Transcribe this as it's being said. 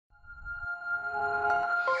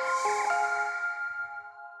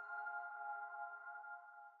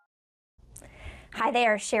Hi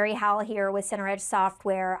there, Sherry Howell here with CenterEdge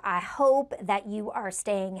Software. I hope that you are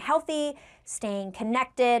staying healthy, staying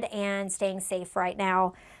connected, and staying safe right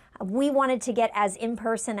now. We wanted to get as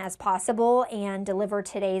in-person as possible and deliver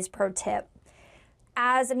today's pro tip.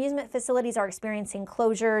 As amusement facilities are experiencing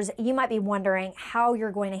closures, you might be wondering how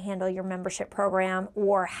you're going to handle your membership program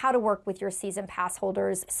or how to work with your season pass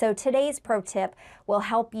holders. So today's pro tip will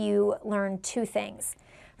help you learn two things.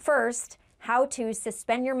 First, how to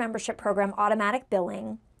suspend your membership program automatic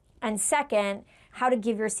billing, and second, how to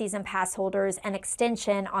give your season pass holders an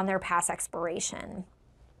extension on their pass expiration.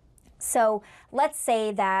 So let's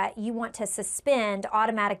say that you want to suspend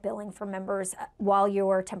automatic billing for members while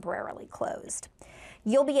you're temporarily closed.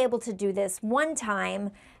 You'll be able to do this one time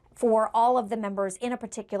for all of the members in a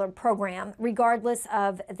particular program, regardless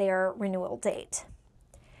of their renewal date.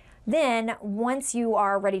 Then, once you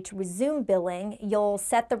are ready to resume billing, you'll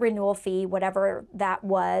set the renewal fee, whatever that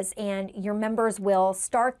was, and your members will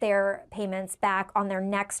start their payments back on their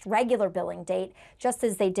next regular billing date, just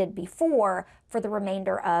as they did before for the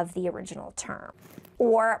remainder of the original term.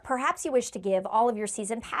 Or perhaps you wish to give all of your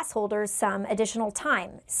season pass holders some additional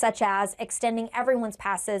time, such as extending everyone's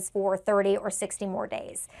passes for 30 or 60 more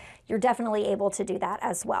days. You're definitely able to do that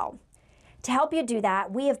as well. To help you do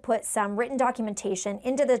that, we have put some written documentation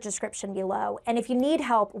into the description below, and if you need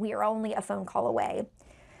help, we are only a phone call away.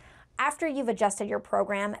 After you've adjusted your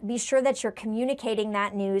program, be sure that you're communicating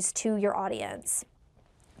that news to your audience.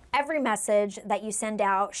 Every message that you send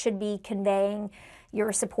out should be conveying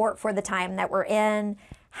your support for the time that we're in,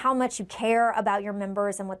 how much you care about your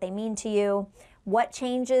members and what they mean to you, what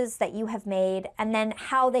changes that you have made, and then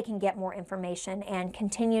how they can get more information and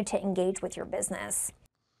continue to engage with your business.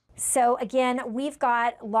 So again, we've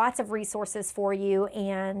got lots of resources for you,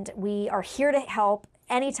 and we are here to help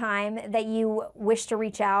anytime that you wish to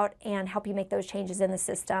reach out and help you make those changes in the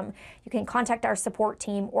system. You can contact our support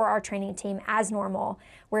team or our training team as normal.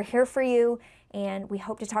 We're here for you, and we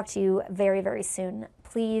hope to talk to you very, very soon.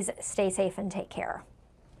 Please stay safe and take care.